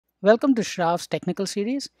Welcome to Sravz technical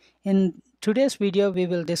series. In today's video, we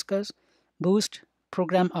will discuss Boost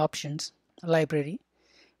Program Options library.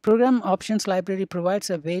 Program Options library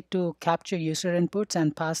provides a way to capture user inputs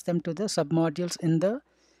and pass them to the submodules in the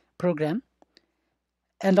program.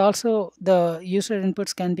 And also the user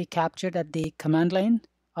inputs can be captured at the command line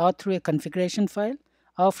or through a configuration file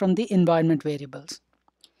or from the environment variables.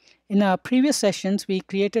 In our previous sessions, we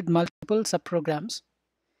created multiple subprograms.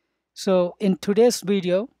 So in today's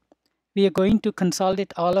video, we are going to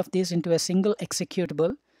consolidate all of these into a single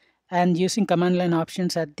executable, and using command line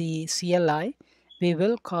options at the CLI, we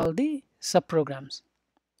will call the subprograms.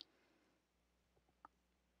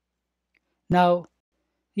 Now,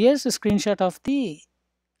 here's a screenshot of the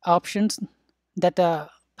options that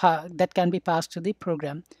that can be passed to the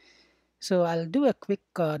program. So I'll do a quick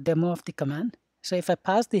demo of the command. So if I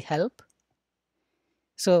pass the help,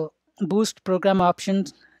 so boost program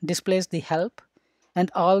options displays the help and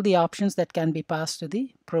all the options that can be passed to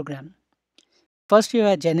the program. First, you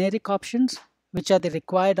have generic options, which are the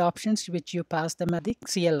required options which you pass them at the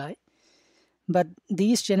CLI. But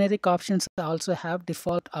these generic options also have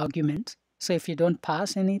default arguments. So if you don't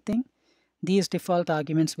pass anything, these default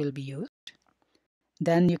arguments will be used.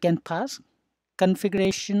 Then you can pass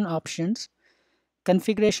configuration options.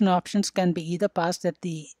 Configuration options can be either passed at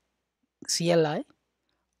the CLI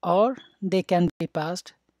or they can be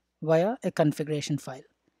passed via a configuration file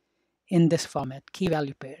in this format, key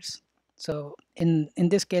value pairs. So in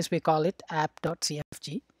this case, we call it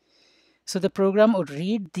app.cfg. So the program would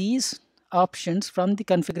read these options from the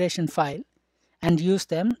configuration file and use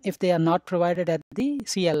them if they are not provided at the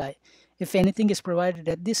CLI. If anything is provided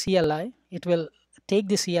at the CLI, it will take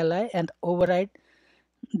the CLI and override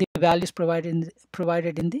the values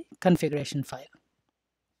provided in the configuration file.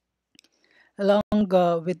 Along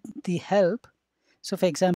with the help, so for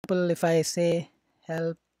example, if I say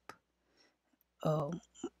help,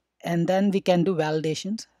 and then we can do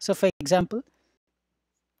validations. So for example,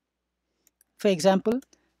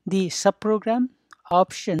 the subprogram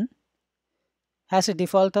option has a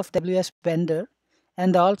default of WS vendor,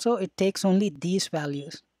 and also it takes only these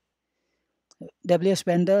values: WS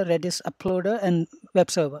vendor, Redis uploader, and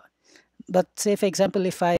web server. But say for example,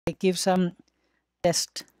 if I give some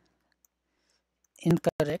test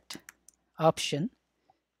incorrect option,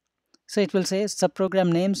 so it will say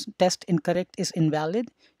subprogram names test incorrect is invalid,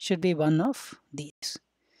 should be one of these.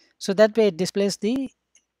 So that way it displays the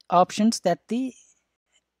options that the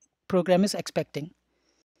program is expecting.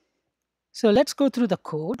 So let's go through the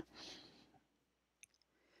code.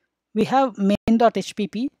 We have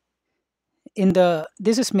main.hpp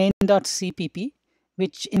this is main.cpp,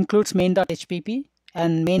 which includes main.hpp,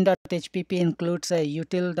 and main.hpp includes a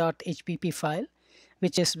util.hpp file,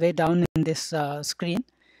 which is way down in this screen,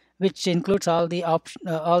 which includes all the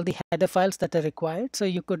header files that are required. So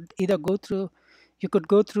you could either go through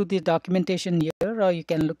the documentation here, or you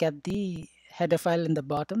can look at the header file in the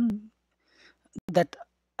bottom that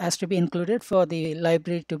has to be included for the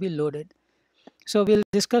library to be loaded. So we'll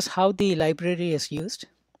discuss how the library is used.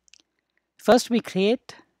 First, we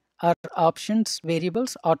create our options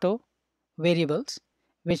variables, auto variables,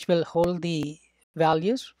 which will hold the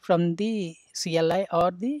values from the CLI or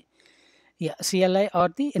the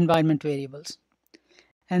environment variables.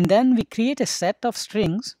 And then we create a set of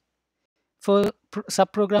strings for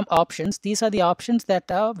subprogram options. These are the options that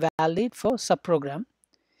are valid for subprogram.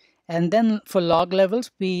 And then for log levels,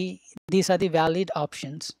 these are the valid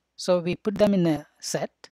options. So we put them in a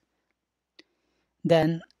set.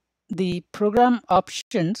 Then the program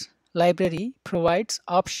options library provides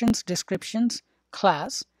options descriptions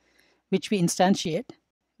class, which we instantiate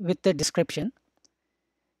with the description.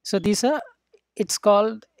 So it's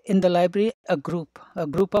called in the library a group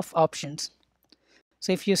of options.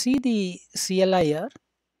 So if you see the CLI here,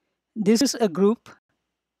 this is a group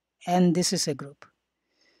and this is a group.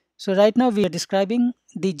 So right now we are describing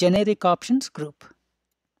the generic options group.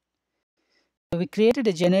 So we created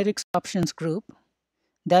a generic options group.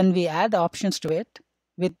 Then we add options to it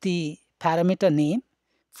with the parameter name,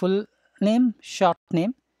 full name, short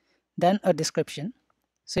name, then a description.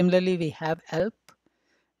 Similarly, we have help,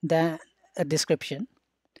 then a description.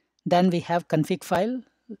 Then we have config file,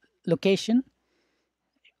 location,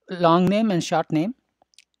 long name and short name.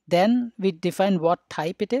 Then we define what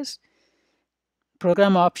type it is,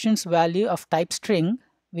 program options value of type string,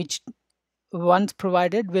 which once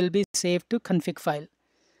provided will be saved to config file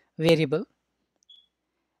variable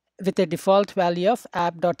with a default value of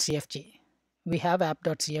app.cfg. We have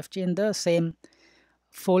app.cfg in the same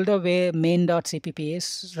folder where main.cpp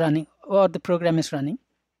is running or the program is running.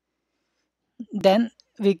 Then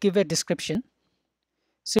we give a description.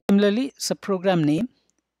 Similarly, subprogram name,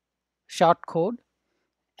 short code,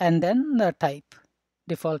 and then the type,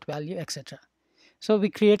 default value, etc. So we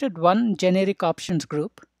created one generic options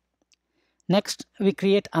group. Next, we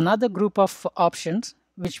create another group of options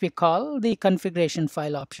which we call the configuration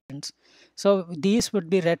file options. So these would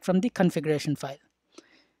be read from the configuration file.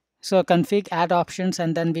 So config add options,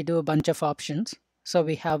 and then we do a bunch of options. So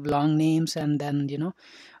we have long names, and then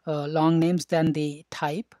long names, then the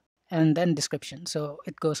type, and then description. So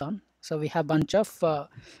it goes on. So we have bunch of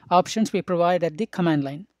options we provide at the command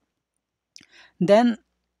line. Then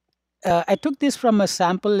I took this from a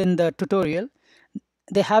sample in the tutorial.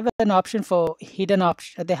 They have an option for hidden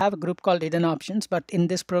option. They have a group called hidden options, but in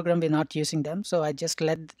this program we're not using them. So I just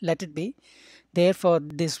let it be there for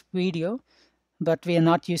this video, but we are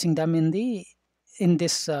not using them in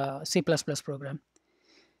this C++ program.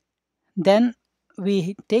 Then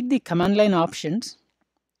we take the command line options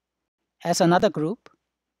as another group,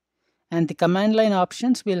 and the command line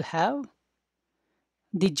options will have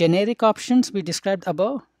the generic options we described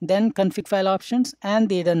above, then config file options and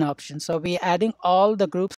the hidden options. So we're adding all the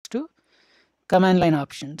groups to command line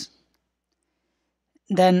options.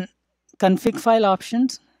 Then config file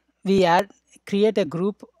options, we create a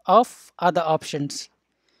group of other options.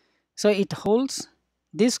 So it holds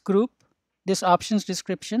this group, this options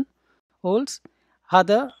description holds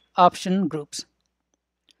other option groups.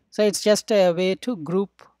 So it's just a way to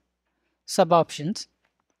group sub options.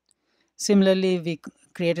 Similarly, we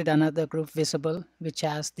created another group visible which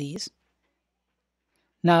has these.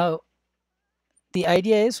 Now the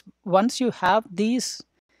idea is once you have these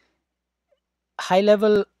high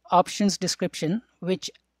level options description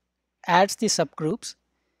which adds the subgroups,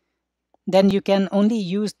 then you can only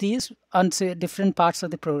use these on say, different parts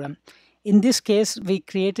of the program. In this case, we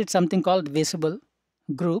created something called visible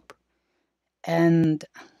group, and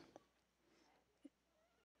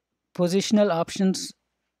positional options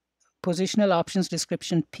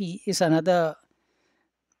description P is another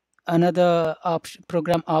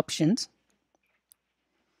program options.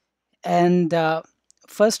 And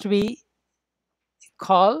first we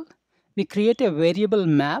create a variable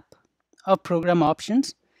map of program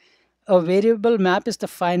options. A variable map is the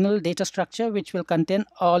final data structure which will contain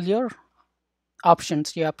all your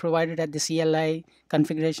options you have provided at the CLI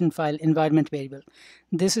configuration file environment variable.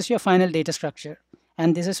 This is your final data structure,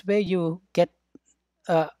 and this is where you get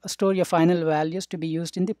store your final values to be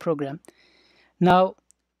used in the program. Now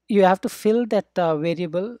you have to fill that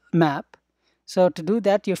variable map. So to do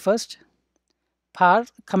that, you first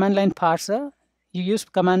command line parser. You use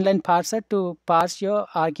command line parser to parse your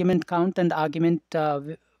argument count and argument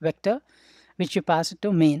vector, which you pass it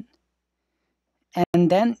to main. And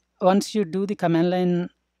then once you do the command line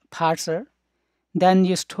parser, then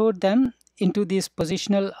you store them into these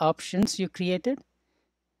positional options you created.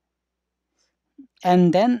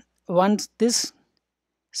 And then once this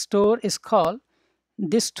store is called,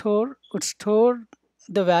 this store would store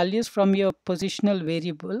the values from your positional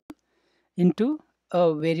variable into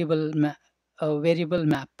a variable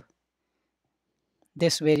map,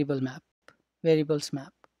 this variables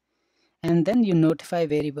map, and then you notify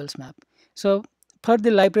variables map. So per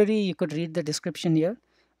the library, you could read the description here.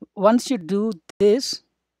 Once you do this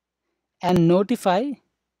and notify,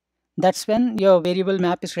 that's when your variable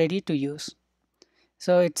map is ready to use.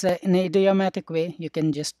 So it's in an idiomatic way. You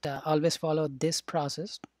can just always follow this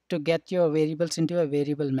process to get your variables into a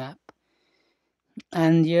variable map.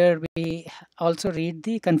 And here we also read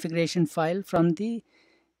the configuration file from the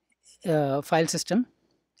file system.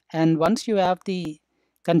 And once you have the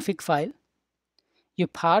config file, you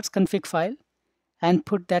parse config file and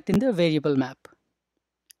put that in the variable map,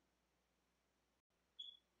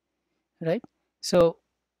 right? So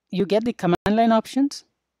you get the command line options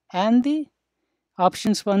and the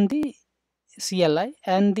options from the CLI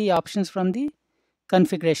and the options from the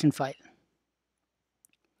configuration file.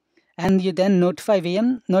 And you then notify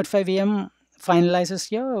VM. Notify VM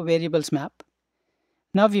finalizes your variables map.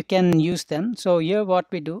 Now you can use them. So here what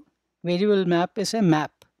we do, variable map is a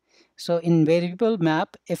map. So in variable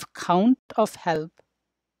map, if count of help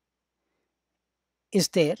is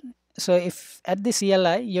there, so if at the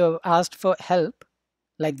CLI you asked for help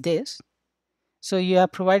like this, so you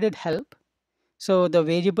have provided help, so the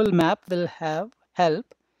variable map will have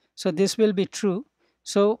help, so this will be true.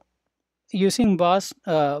 So using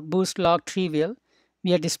boost log trivial,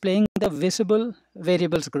 we are displaying the visible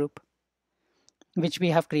variables group which we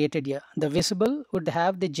have created here. The visible would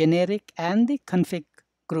have the generic and the config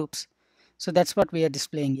groups. So that's what we are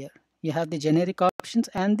displaying here. You have the generic options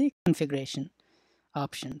and the configuration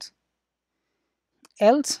options.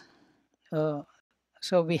 Else,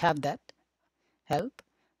 so we have that help.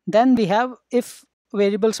 Then we have if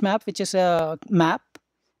variables map, which is a map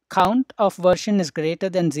count of version is greater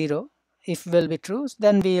than 0. If will be true,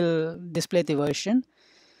 then we'll display the version.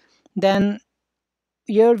 Then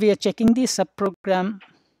here we are checking the subprogram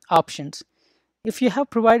options. If you have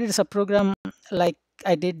provided a subprogram like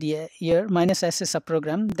I did here, minus s is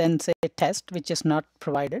subprogram, then say test, which is not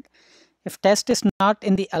provided. If test is not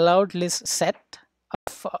in the allowed list set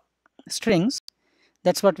of strings,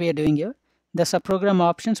 that's what we are doing here. The subprogram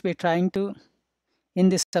options we're trying to, in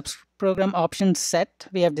this subprogram options set,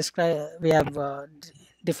 we have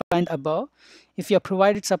defined above. If you have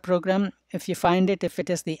provided subprogram, if you find it, if it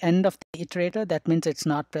is the end of the iterator, that means it's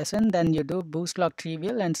not present. Then you do boost log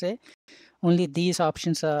trivial and say only these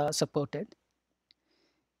options are supported.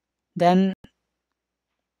 Then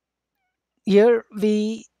here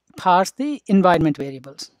we parse the environment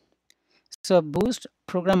variables. So boost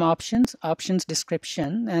program options, options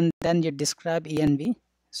description, and then you describe env.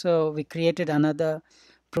 So we created another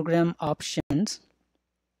program options,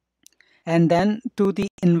 and then to the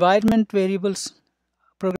environment variables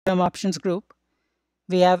program options group,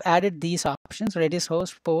 we have added these options: Redis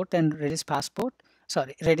host, port, and Redis passport.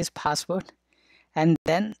 Sorry, Redis password. And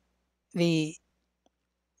then we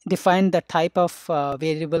define the type of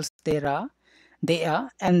variables they are,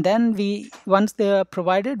 and then we, once they are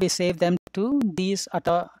provided, we save them to these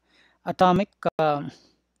atomic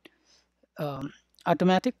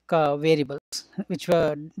automatic variables which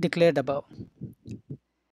were declared above.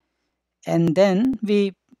 And then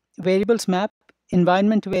we variables map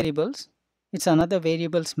environment variables. It's another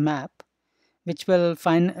variables map which will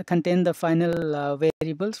contain the final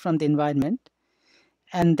variables from the environment.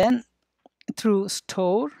 And then through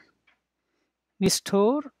store, we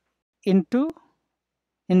store into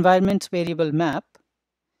environments variable map.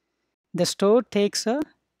 The store takes a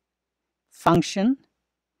function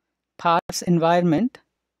parse environment,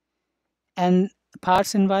 and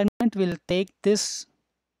parse environment will take this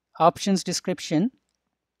options description,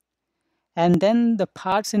 and then the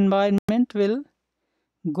parse environment will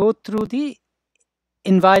go through the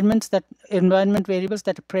environment variables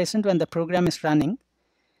that are present when the program is running.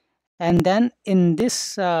 And then in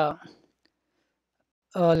this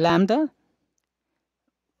lambda,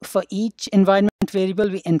 for each environment variable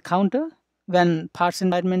we encounter when parse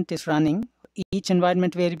environment is running, each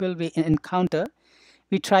environment variable we encounter,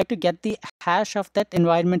 we try to get the hash of that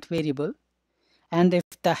environment variable. And if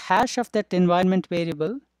the hash of that environment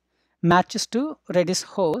variable matches to Redis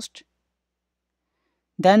host,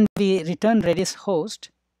 then we return Redis host,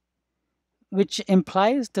 which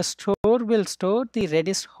implies the store will store the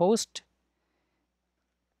Redis host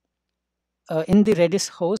in the Redis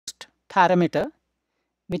host parameter,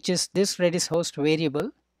 which is this Redis host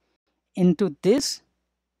variable. Into this,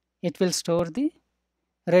 it will store the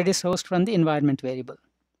Redis host from the environment variable.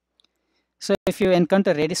 So if you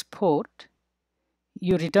encounter Redis port,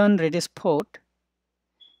 you return Redis port.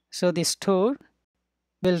 So the store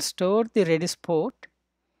will store the Redis port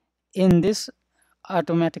in this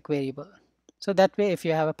automatic variable. So that way, if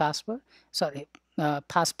you have a passport,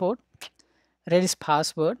 Redis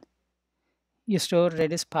password, you store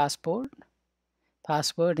Redis password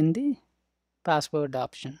in the password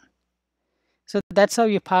option. So that's how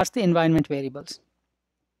you parse the environment variables.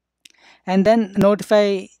 And then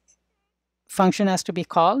notify function has to be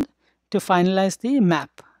called to finalize the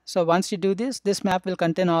map. So once you do this, this map will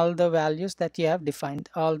contain all the values that you have defined,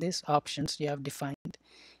 all these options you have defined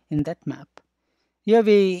in that map. Here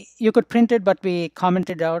you could print it, but we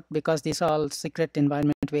commented out because these are all secret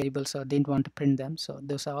environment variables, so I didn't want to print them. So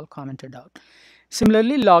those are all commented out.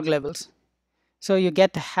 Similarly, log levels. So you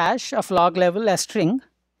get hash of log level as string.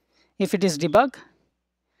 If it is debug,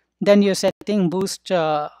 then you're setting boost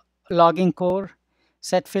logging core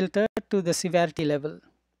set filter to the severity level.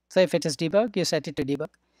 So if it is debug, you set it to debug,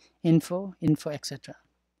 info, etc.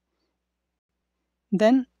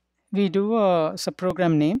 Then we do a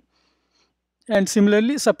subprogram name, and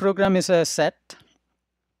similarly subprogram is a set.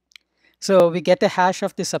 So we get a hash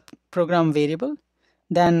of the subprogram variable,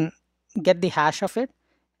 then get the hash of it,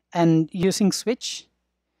 and using switch,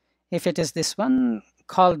 if it is this one,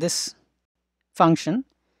 call this function,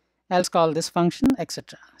 else call this function,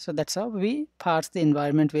 etc. So that's how we parse the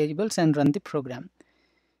environment variables and run the program.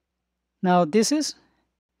 Now this is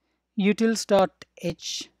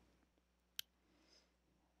utils.h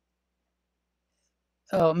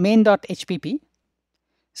main.cpp.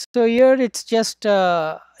 So here it's just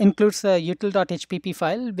includes the util.hpp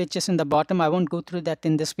file, which is in the bottom. I won't go through that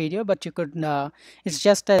in this video, but you could, it's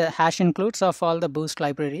just a hash includes of all the boost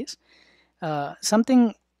libraries.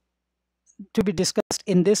 Something to be discussed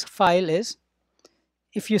in this file is,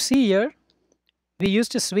 if you see here, we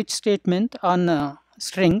used a switch statement on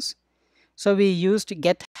strings. So we used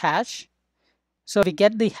get hash. So we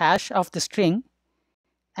get the hash of the string,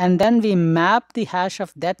 and then we map the hash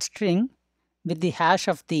of that string with the hash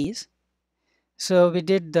of these. So we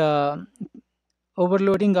did the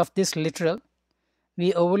overloading of this literal.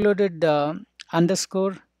 We overloaded the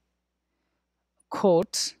underscore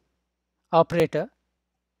quotes operator.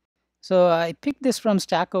 So I picked this from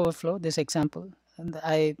Stack Overflow, this example, and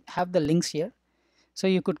I have the links here. So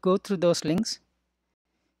you could go through those links.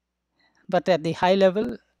 But at the high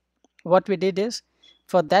level, what we did is,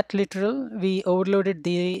 for that literal, we overloaded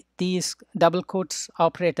these double quotes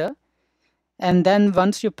operator. And then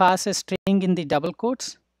once you pass a string in the double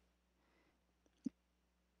quotes,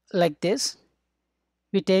 like this,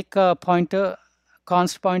 we take a pointer,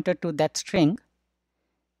 const pointer to that string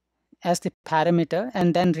as the parameter,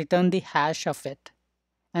 and then return the hash of it.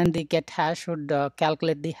 And the get hash would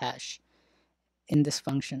calculate the hash in this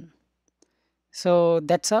function. So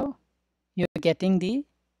that's how you're getting the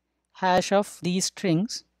hash of these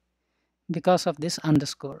strings because of this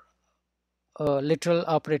underscore literal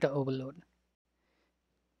operator overload.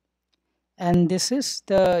 And this is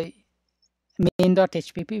the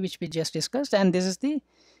main.hpp which we just discussed, and this is the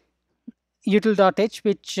util.h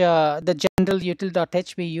which the general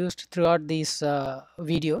util.h we used throughout these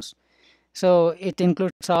videos. So it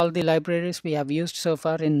includes all the libraries we have used so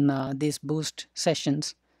far in these boost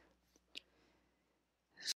sessions.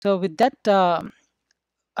 So with that,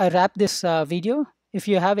 I wrap this video. If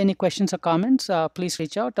you have any questions or comments, please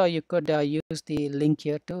reach out, or you could use the link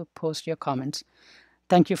here to post your comments.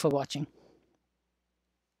 Thank you for watching.